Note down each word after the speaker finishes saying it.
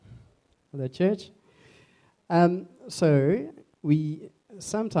the church. So we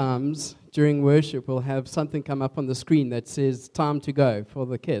sometimes during worship we'll have something come up on the screen that says time to go for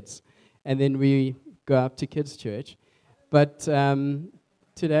the kids, and then we go up to kids' church. But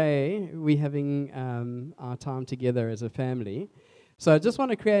today we're having our time together as a family. So I just want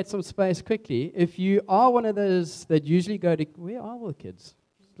to create some space quickly. If you are one of those that usually go to, where are all the kids?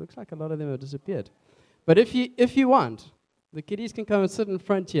 It looks like a lot of them have disappeared. But if you want, the kiddies can come and sit in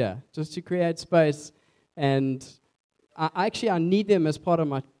front here just to create space. And I need them as part of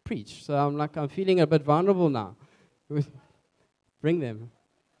my preach. So I'm feeling a bit vulnerable now. Bring them.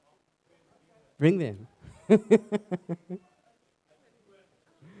 Bring them.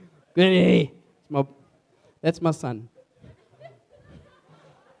 Goody. That's my son.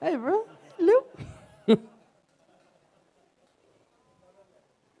 Hey, bro. Hello.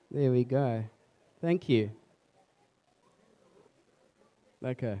 There we go. Thank you.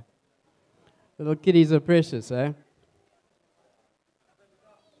 Okay. Little kitties are precious, eh?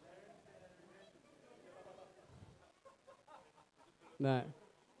 No.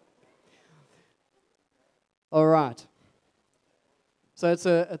 All right. So it's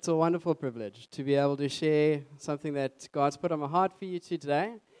a wonderful privilege to be able to share something that God's put on my heart for you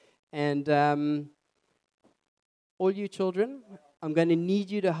today. And all you children, I'm going to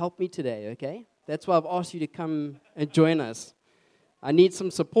need you to help me today, okay? That's why I've asked you to come and join us. I need some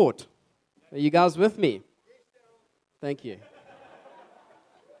support. Are you guys with me? Thank you.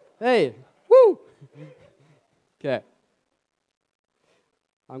 Hey, woo! Okay.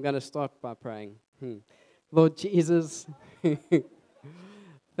 I'm going to start by praying. Lord Jesus,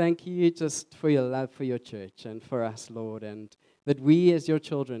 thank you just for your love for your church and for us, Lord, and that we as your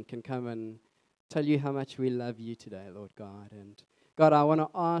children can come and tell you how much we love you today, Lord God. And God, I want to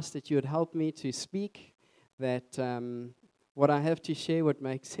ask that you would help me to speak, that what I have to share would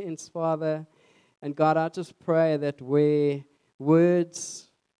make sense, Father. And God, I just pray that where words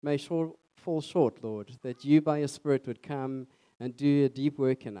may fall short, Lord, that you by your Spirit would come and do a deep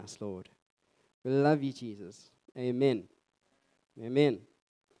work in us, Lord. We love you, Jesus. Amen. Amen.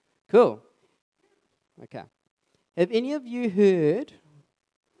 Cool. Okay. Have any of you heard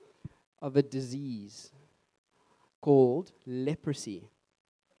of a disease called leprosy?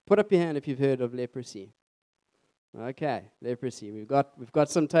 Put up your hand if you've heard of leprosy. Okay, leprosy. We've got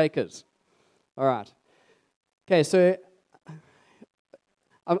some takers. All right. Okay, so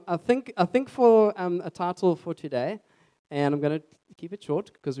I think for a title for today, and I'm going to keep it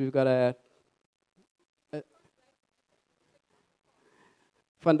short because we've got a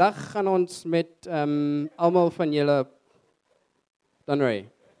Vandag gaan ons met almal van julle don't worry.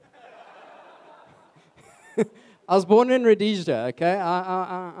 I was born in Rheeder, okay?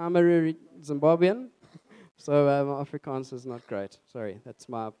 I'm a Zimbabwean, so my Afrikaans is not great. Sorry, that's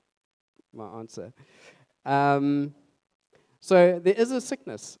my answer. So there is a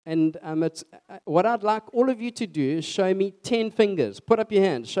sickness, and it's what I'd like all of you to do is show me 10 fingers. Put up your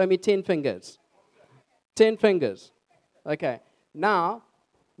hand. Show me 10 fingers. 10 fingers. Okay. Now,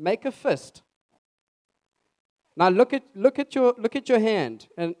 make a fist. Now look at your hand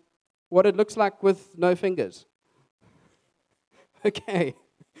and what it looks like with no fingers. Okay.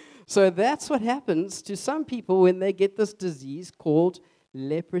 So that's what happens to some people when they get this disease called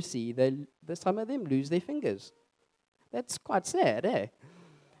leprosy. Some of them lose their fingers. That's quite sad, eh?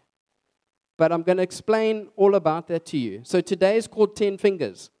 But I'm going to explain all about that to you. So today is called 10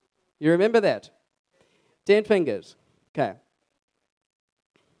 fingers. You remember that? 10 fingers. Okay.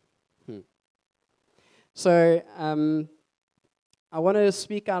 So I want to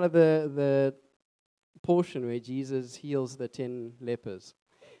speak out of the portion where Jesus heals the 10 lepers.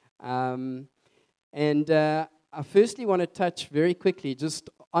 And I firstly want to touch very quickly just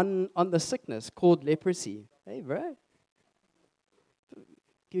on the sickness called leprosy. Hey, bro.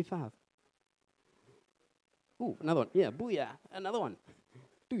 Give me 5. Ooh, another one. Yeah, booyah. Another one.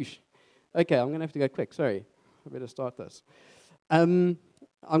 Douche. Okay, I'm going to have to go quick. Sorry. I better start this. I'm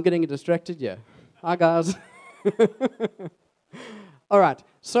getting distracted here. Hi, guys. All right.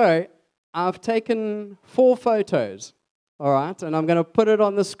 So I've taken 4 photos, all right, and I'm going to put it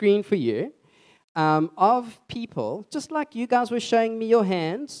on the screen for you, of people, just like you guys were showing me your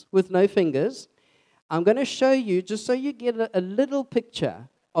hands with no fingers. I'm going to show you, just so you get a little picture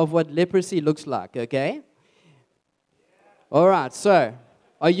of what leprosy looks like, okay? All right, so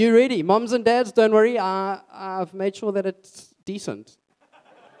are you ready? Moms and dads, don't worry. I've made sure that it's decent.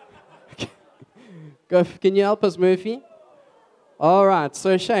 Go. Can you help us, Murphy? All right,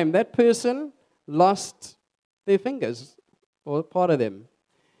 so shame. That person lost their fingers, or part of them.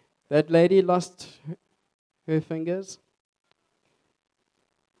 That lady lost her fingers.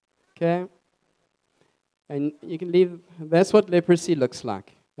 Okay? And you can leave, that's what leprosy looks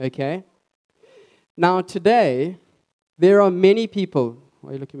like. Okay? Now, today, there are many people. Why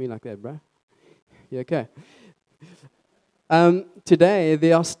are you looking at me like that, bro? You okay? Today,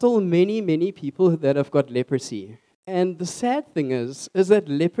 there are still many, many people that have got leprosy. And the sad thing is that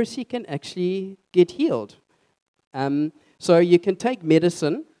leprosy can actually get healed. So you can take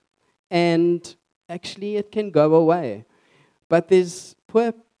medicine, and actually it can go away. But there's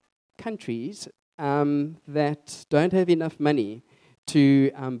poor countries that don't have enough money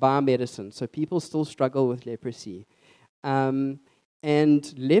to buy medicine. So people still struggle with leprosy. And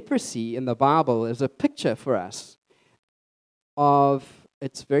leprosy in the Bible is a picture for us of,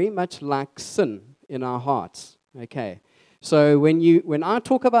 it's very much like sin in our hearts. Okay. So when I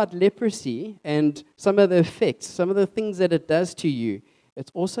talk about leprosy and some of the effects, some of the things that it does to you,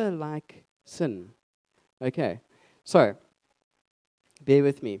 it's also like sin. Okay. So bear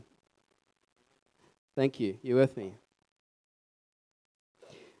with me. Thank you. You're with me.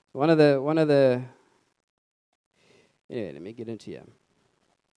 One of the anyway, let me get into here.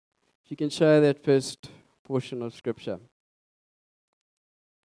 If you can show that first portion of scripture.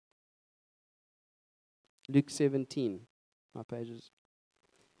 Luke 17. My pages.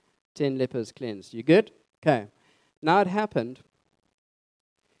 10 lepers cleansed. You good? Okay. Now it happened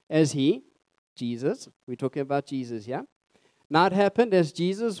as Jesus, we're talking about Jesus, yeah? Now it happened as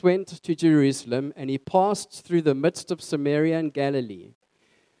Jesus went to Jerusalem, and he passed through the midst of Samaria and Galilee.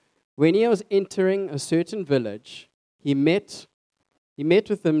 When he was entering a certain village, he met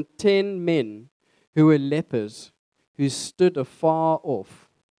with him 10 men who were lepers, who stood afar off.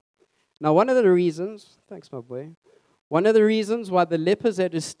 Now one of the reasons, thanks my boy, one of the reasons why the lepers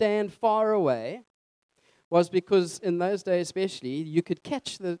had to stand far away was because in those days especially, you could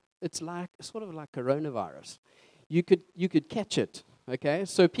catch it's like sort of like coronavirus. You could catch it, okay?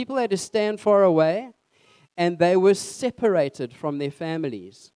 So people had to stand far away, and they were separated from their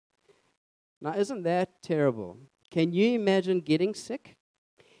families. Now, isn't that terrible? Can you imagine getting sick,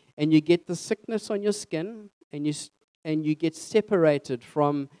 and you get the sickness on your skin, and you get separated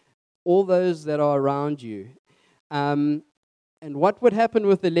from all those that are around you? And what would happen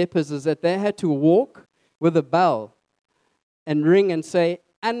with the lepers is that they had to walk with a bell and ring and say,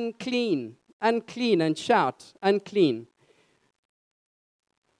 unclean, unclean, and shout, unclean.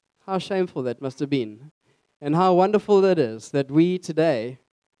 How shameful that must have been. And how wonderful it is that we today,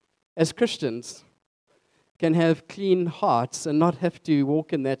 as Christians, can have clean hearts and not have to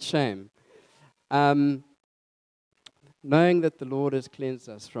walk in that shame. Knowing that the Lord has cleansed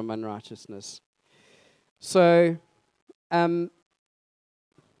us from unrighteousness. So,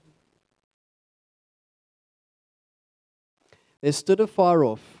 they stood afar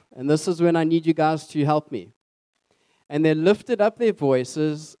off, and this is when I need you guys to help me. And they lifted up their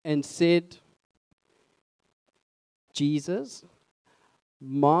voices and said, Jesus,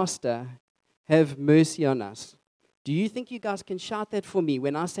 Master, have mercy on us. Do you think you guys can shout that for me?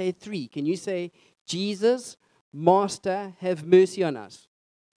 When I say 3, can you say, Jesus, Master, have mercy on us?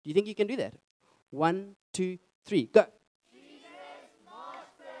 Do you think you can do that? 1, 2, 3, go. Jesus,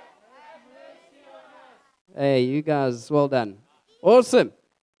 Master, have mercy on us. Hey, you guys, well done. Awesome.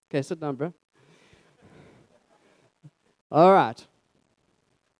 Okay, sit down, bro. All right.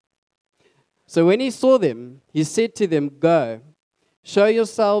 So when he saw them, he said to them, go, show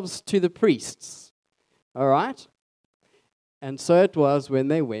yourselves to the priests. All right? And so it was when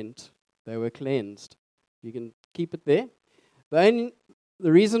they went, they were cleansed. You can keep it there. The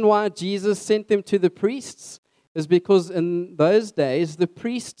reason why Jesus sent them to the priests is because in those days, the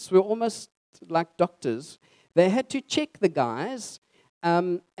priests were almost like doctors. They had to check the guys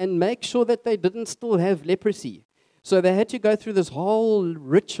and make sure that they didn't still have leprosy. So they had to go through this whole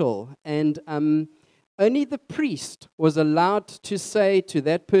ritual, and only the priest was allowed to say to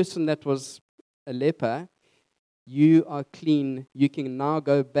that person that was a leper, you are clean, you can now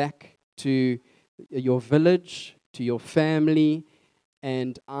go back to your village, to your family,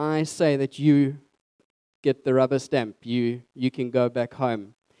 and I say that you get the rubber stamp, you can go back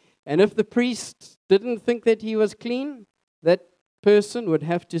home. And if the priest didn't think that he was clean, that person would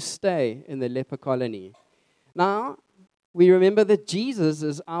have to stay in the leper colony. Now, we remember that Jesus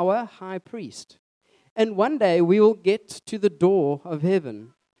is our high priest. And one day we will get to the door of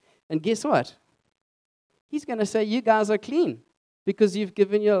heaven. And guess what? He's going to say, you guys are clean because you've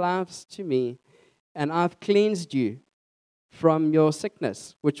given your lives to me. And I've cleansed you from your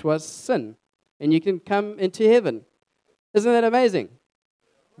sickness, which was sin. And you can come into heaven. Isn't that amazing?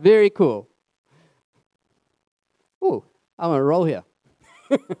 Very cool. Oh, I'm on a roll here.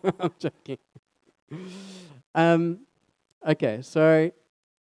 I'm joking. Okay, so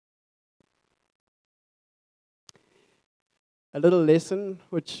A little lesson,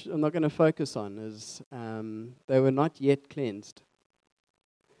 which I'm not going to focus on, is they were not yet cleansed.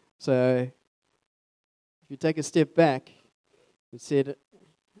 So if you take a step back, it said,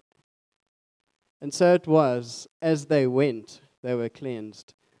 and so it was, as they went, they were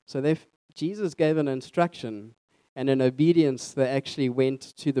cleansed. So Jesus gave an instruction, and in obedience, they actually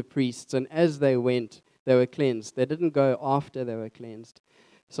went to the priests, and as they went, they were cleansed. They didn't go after they were cleansed.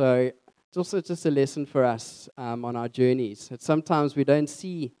 So it's also just a lesson for us on our journeys. That sometimes we don't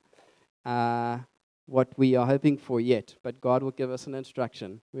see what we are hoping for yet, but God will give us an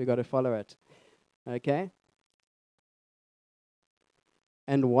instruction. We've got to follow it. Okay?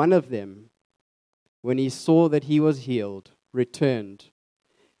 And one of them, when he saw that he was healed, returned,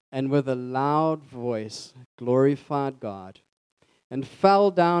 and with a loud voice glorified God, and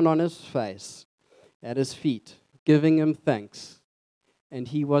fell down on his face at his feet, giving him thanks. And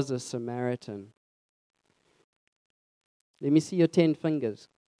he was a Samaritan. Let me see your 10 fingers.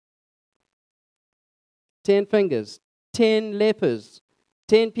 10 fingers. 10 lepers.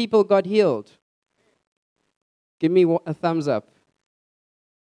 10 people got healed. Give me a thumbs up.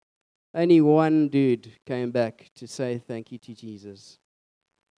 Only one dude came back to say thank you to Jesus.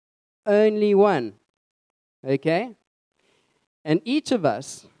 Only one. Okay? And each of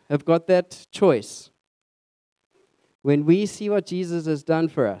us have got that choice. When we see what Jesus has done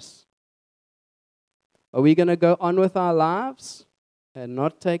for us, are we going to go on with our lives and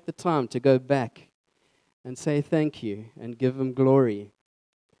not take the time to go back and say thank you and give him glory?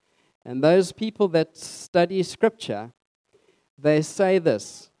 And those people that study Scripture, they say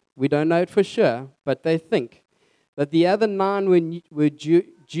this. We don't know it for sure, but they think that the other 9 were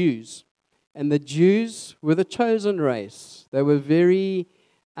Jews, and the Jews were the chosen race. They were very,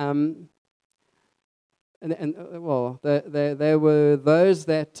 they were those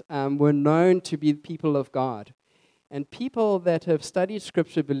that were known to be people of God. And people that have studied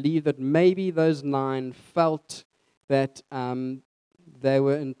Scripture believe that maybe those 9 felt that they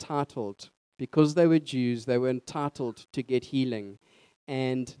were entitled. Because they were Jews, they were entitled to get healing.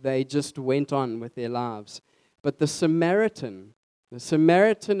 And they just went on with their lives. But the Samaritan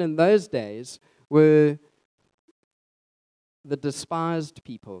in those days were the despised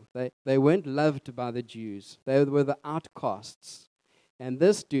people. They weren't loved by the Jews. They were the outcasts. And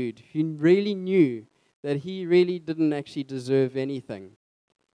this dude, he really knew that he really didn't actually deserve anything.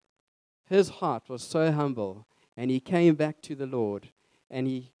 His heart was so humble, and he came back to the Lord, and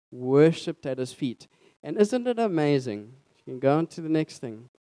he worshipped at his feet. And isn't it amazing? You can go on to the next thing.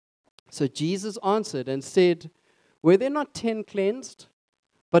 So Jesus answered and said, were there not 10 cleansed?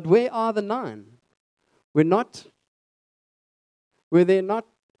 But where are the 9? Were there not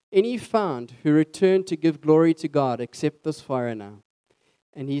any found who returned to give glory to God except this foreigner?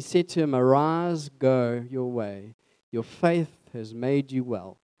 And he said to him, arise, go your way. Your faith has made you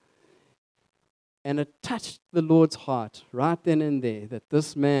well. And it touched the Lord's heart right then and there that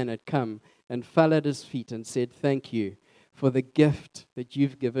this man had come and fell at his feet and said, thank you for the gift that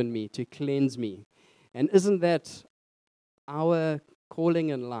you've given me to cleanse me. And isn't that our calling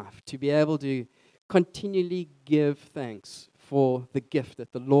in life, to be able to continually give thanks for the gift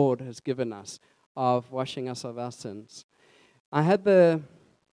that the Lord has given us of washing us of our sins? I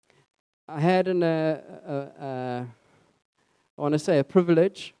want to say a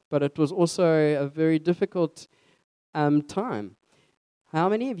privilege, but it was also a very difficult time. How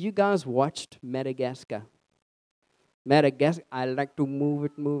many of you guys watched Madagascar? I like to move,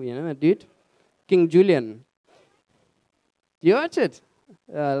 you know, dude. King Julian. Do you watch it?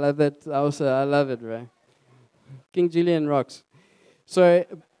 I love that. I love it, right? King Julian rocks. So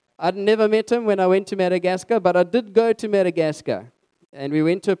I'd never met him when I went to Madagascar, but I did go to Madagascar. And we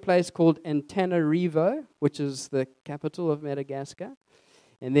went to a place called Antananarivo, which is the capital of Madagascar.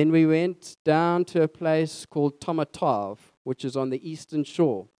 And then we went down to a place called Tomatov, which is on the eastern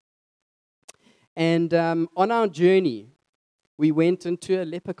shore. And on our journey, we went into a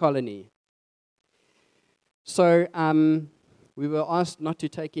leper colony. So we were asked not to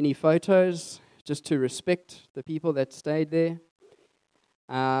take any photos, just to respect the people that stayed there.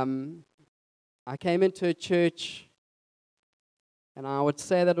 I came into a church, and I would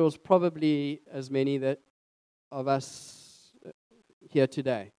say that it was probably as many of us here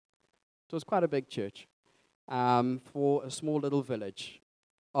today. It was quite a big church for a small little village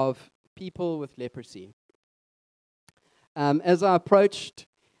of people with leprosy. As I approached,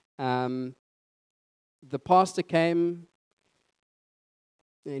 the pastor came,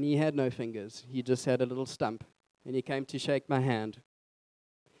 and he had no fingers. He just had a little stump, and he came to shake my hand.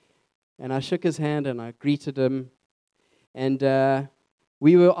 And I shook his hand, and I greeted him. And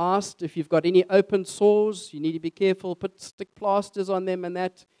We were asked if you've got any open sores, you need to be careful, stick plasters on them and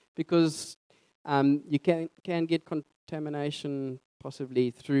that, because you can get contamination possibly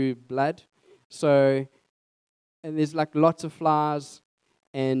through blood. So, and there's like lots of flies,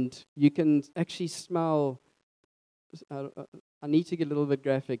 and you can actually smell. I need to get a little bit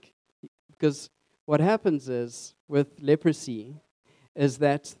graphic, because what happens is with leprosy is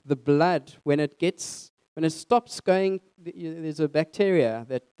that the blood, when it stops going, there's a bacteria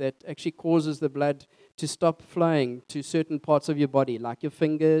that actually causes the blood to stop flowing to certain parts of your body, like your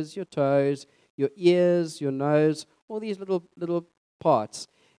fingers, your toes, your ears, your nose, all these little parts.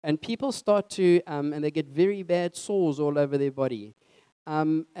 And people start to, and they get very bad sores all over their body.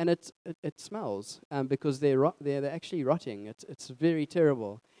 And it smells because they're actually rotting. It's very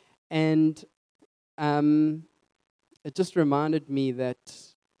terrible. And it just reminded me that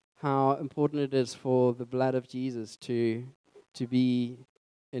how important it is for the blood of Jesus to be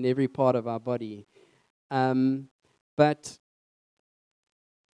in every part of our body. But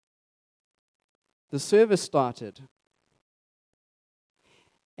the service started,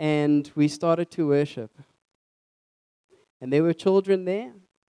 and we started to worship. And there were children there,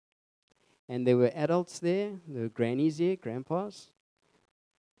 and there were adults there, there were grannies there, grandpas.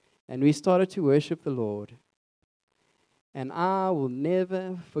 And we started to worship the Lord. And I will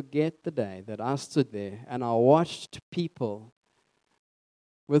never forget the day that I stood there and I watched people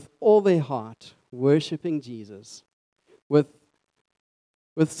with all their heart worshiping Jesus, with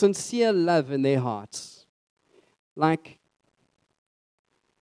sincere love in their hearts. Like,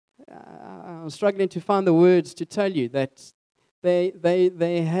 I was struggling to find the words to tell you that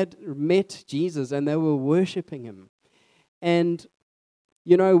they had met Jesus and they were worshiping him. And,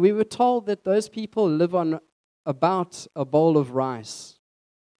 we were told that those people live on about a bowl of rice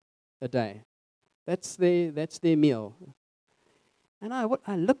a day. That's their meal. And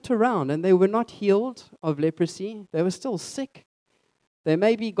I looked around, and they were not healed of leprosy. They were still sick. They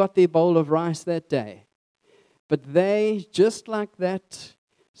maybe got their bowl of rice that day. But they, just like that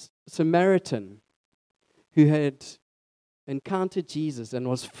Samaritan who had encountered Jesus and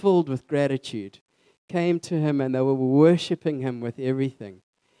was filled with gratitude, came to him and they were worshiping him with everything.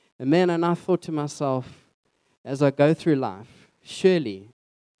 And I thought to myself, as I go through life, surely,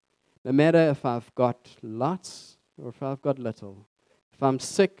 no matter if I've got lots or if I've got little, if I'm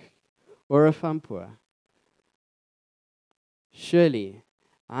sick or if I'm poor, surely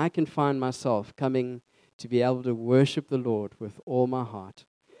I can find myself coming to be able to worship the Lord with all my heart.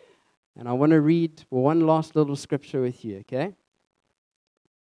 And I want to read one last little scripture with you, okay?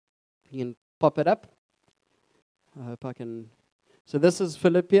 You can pop it up. I hope I can. So this is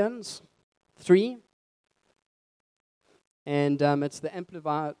Philippians 3. And it's the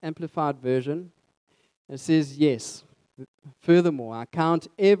amplified version. It says, yes, furthermore, I count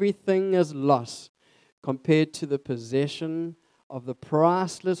everything as loss compared to the possession of the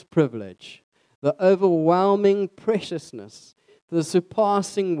priceless privilege, the overwhelming preciousness, the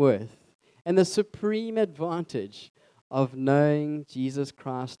surpassing worth, and the supreme advantage of knowing Jesus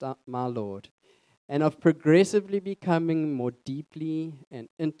Christ, my Lord, and of progressively becoming more deeply and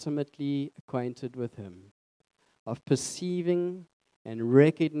intimately acquainted with him, of perceiving and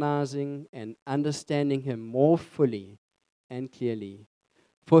recognizing and understanding him more fully and clearly.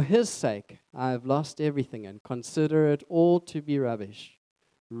 For his sake, I have lost everything and consider it all to be rubbish,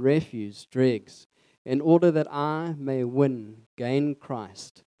 refuse, dregs, in order that I may gain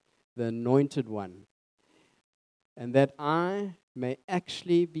Christ, the Anointed One, and that I may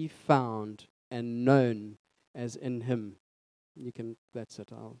actually be found and known as in him. That's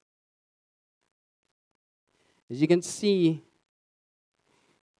it. As you can see,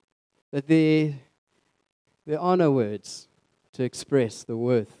 that there are no words to express the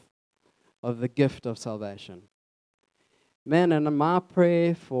worth of the gift of salvation. Man, and my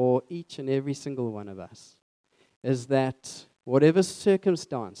prayer for each and every single one of us is that whatever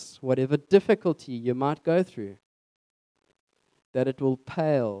circumstance, whatever difficulty you might go through, that it will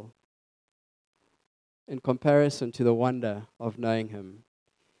pale in comparison to the wonder of knowing him.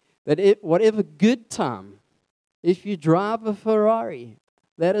 That whatever good time, if you drive a Ferrari,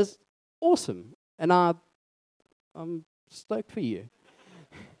 that is awesome. And I'm stoked for you.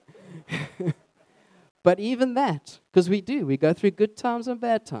 But even that, because we go through good times and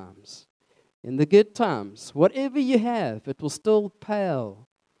bad times. In the good times, whatever you have, it will still pale.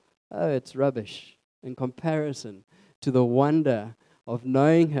 Oh, it's rubbish in comparison to the wonder of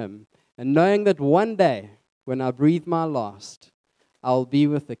knowing him and knowing that one day, when I breathe my last, I'll be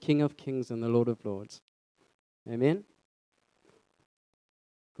with the King of Kings and the Lord of Lords. Amen?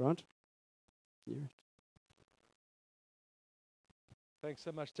 Grant? Yeah. Thanks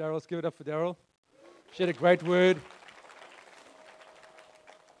so much, Darryl. Let's give it up for Darryl. She had a great word.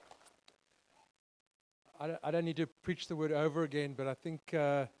 I don't need to preach the word over again, but I think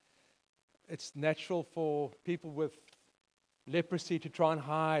it's natural for people with leprosy to try and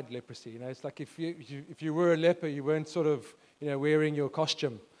hide leprosy. It's like if you were a leper, you weren't sort of wearing your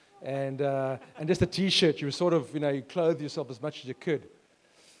costume and just a T-shirt. You were sort of you clothe yourself as much as you could,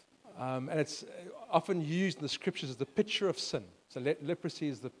 and it's often used in the scriptures as the picture of sin. So leprosy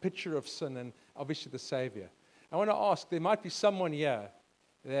is the picture of sin and obviously the Savior. I want to ask, there might be someone here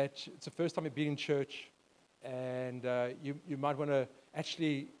that it's the first time you've been in church, and you might want to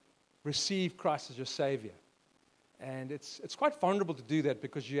actually receive Christ as your Savior. And it's quite vulnerable to do that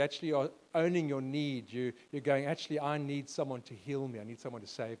because you actually are owning your need. You're going, actually, I need someone to heal me. I need someone to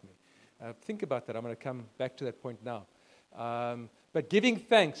save me. Think about that. I'm going to come back to that point now. But giving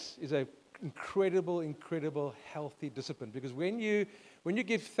thanks is an incredible, healthy discipline. Because when you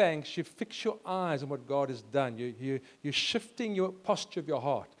give thanks, you fix your eyes on what God has done. You're shifting your posture of your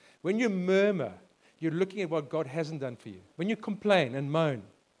heart. When you murmur, you're looking at what God hasn't done for you. When you complain and moan,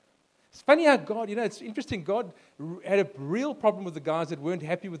 it's funny how God, it's interesting. God had a real problem with the guys that weren't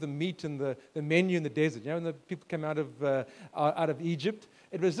happy with the meat and the menu in the desert. When the people came out of Egypt,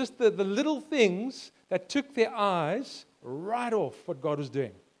 it was just the little things that took their eyes right off what God was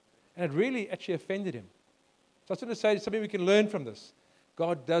doing. And it really actually offended him. So I was going to say something we can learn from this.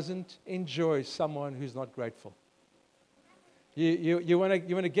 God doesn't enjoy someone who's not grateful. You want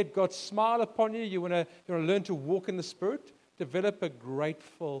to get God's smile upon you. You want to learn to walk in the Spirit. Develop a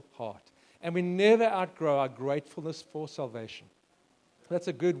grateful heart. And we never outgrow our gratefulness for salvation. That's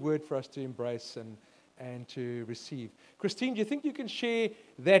a good word for us to embrace and to receive. Christine, do you think you can share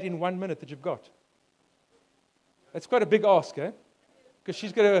that in 1 minute that you've got? That's quite a big ask, eh? Because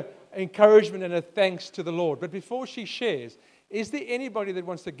she's got an encouragement and a thanks to the Lord. But before she shares, is there anybody that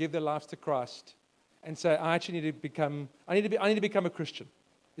wants to give their lives to Christ and say, I need to become a Christian?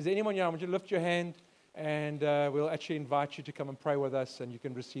 Is there anyone here? I want you to lift your hand. And we'll actually invite you to come and pray with us, and you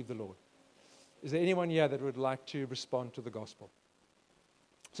can receive the Lord. Is there anyone here that would like to respond to the gospel?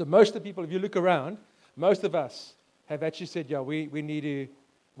 So most of the people, if you look around, most of us have actually said, yeah, we've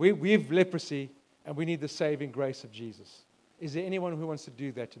leprosy, and we need the saving grace of Jesus. Is there anyone who wants to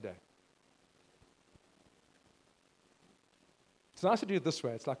do that today? It's nice to do it this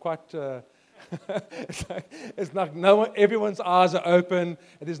way. It's like quite... it's like everyone's eyes are open,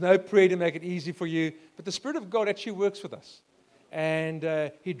 and there's no prayer to make it easy for you. But the Spirit of God actually works with us,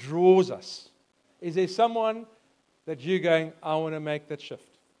 and He draws us. Is there someone that you're going, I want to make that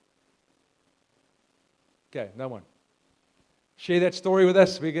shift? Okay, no one. Share that story with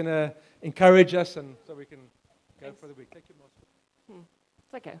us. We're going to encourage us, and so we can go for the week. Take your mask.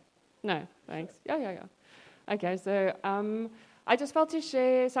 It's okay. No, thanks. Yeah. Okay, so... I just felt to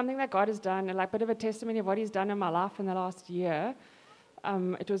share something that God has done, and like a bit of a testimony of what He's done in my life in the last year.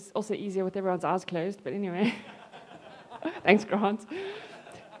 It was also easier with everyone's eyes closed, but anyway. Thanks, Grant.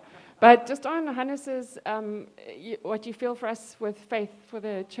 But just on Hannes's, what you feel for us with faith for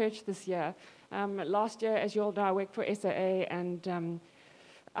the church this year. Last year, as you all know, I worked for SAA, and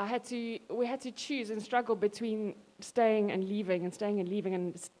we had to choose and struggle between staying and leaving,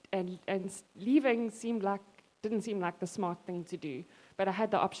 and leaving didn't seem like the smart thing to do. But I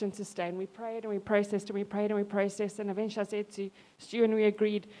had the option to stay, and we prayed and we processed and we prayed and we processed, and eventually I said to Stu, and we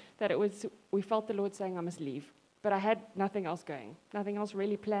agreed that we felt the Lord saying I must leave. But I had nothing else going, nothing else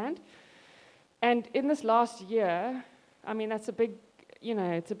really planned. And in this last year, I mean, that's a big,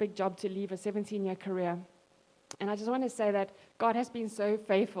 it's a big job to leave a 17-year career. And I just want to say that God has been so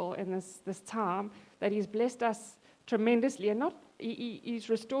faithful in this time that He's blessed us tremendously, and He's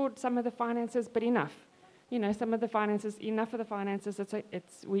restored some of the finances, but enough. Some of the finances, enough of the finances,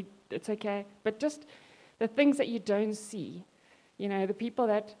 it's okay. But just the things that you don't see, the people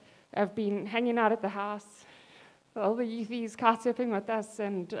that have been hanging out at the house, all the youthies kite surfing with us,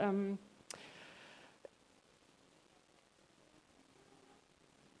 and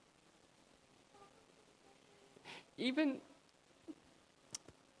even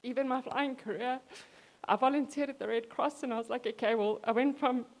my flying career, I volunteered at the Red Cross, and I was like, okay, well, I went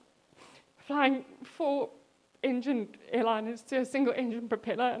from flying 4-engine airliners to a single-engine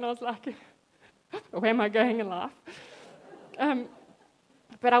propeller, and I was like, where am I going in life?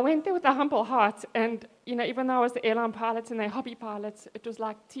 But I went there with a humble heart, and even though I was the airline pilots and they're hobby pilots, it was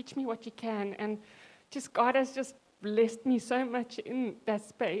like, teach me what you can, and just God has just blessed me so much in that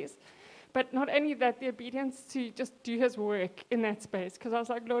space. But not only that, the obedience to just do His work in that space, because I was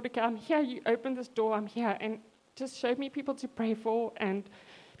like, Lord, okay, I'm here, you opened this door, I'm here, and just showed me people to pray for, and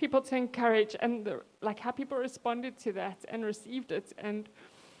people to encourage, and how people responded to that and received it. And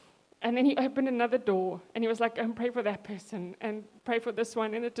then he opened another door, and he was like, pray for that person, and pray for this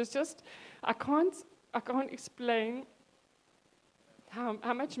one. And it was just, I can't explain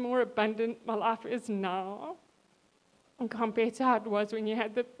how much more abundant my life is now compared to how it was when you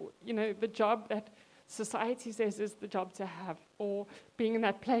had the job that society says is the job to have, or being in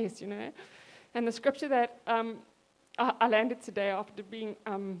that place, And the scripture that I landed today after being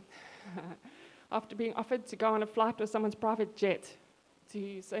offered to go on a flight with someone's private jet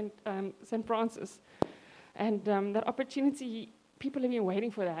to St. Francis, and that opportunity, people have been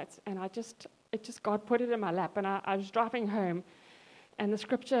waiting for that, and God put it in my lap, and I was driving home, and the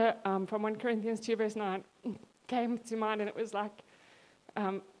scripture from 1 Corinthians 2 verse 9 came to mind, and it was like,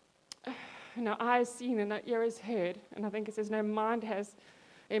 no eye has seen and no ear has heard, and I think it says no mind has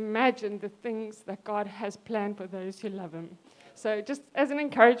imagined the things that God has planned for those who love him. So just as an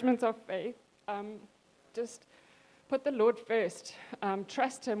encouragement of faith, just put the Lord first,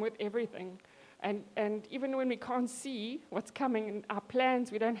 trust him with everything, and even when we can't see what's coming in our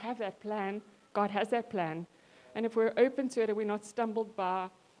plans, we don't have that plan, God has that plan. And if we're open to it and we're not stumbled by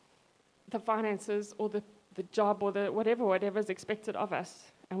the finances or the job or the whatever is expected of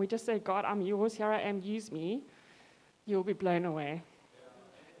us, and we just say, God, I'm yours, here I am, use me, you'll be blown away.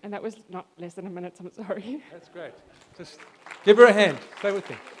 And that was not less than a minute, I'm sorry. That's great. Just give her a hand. Stay with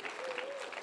me.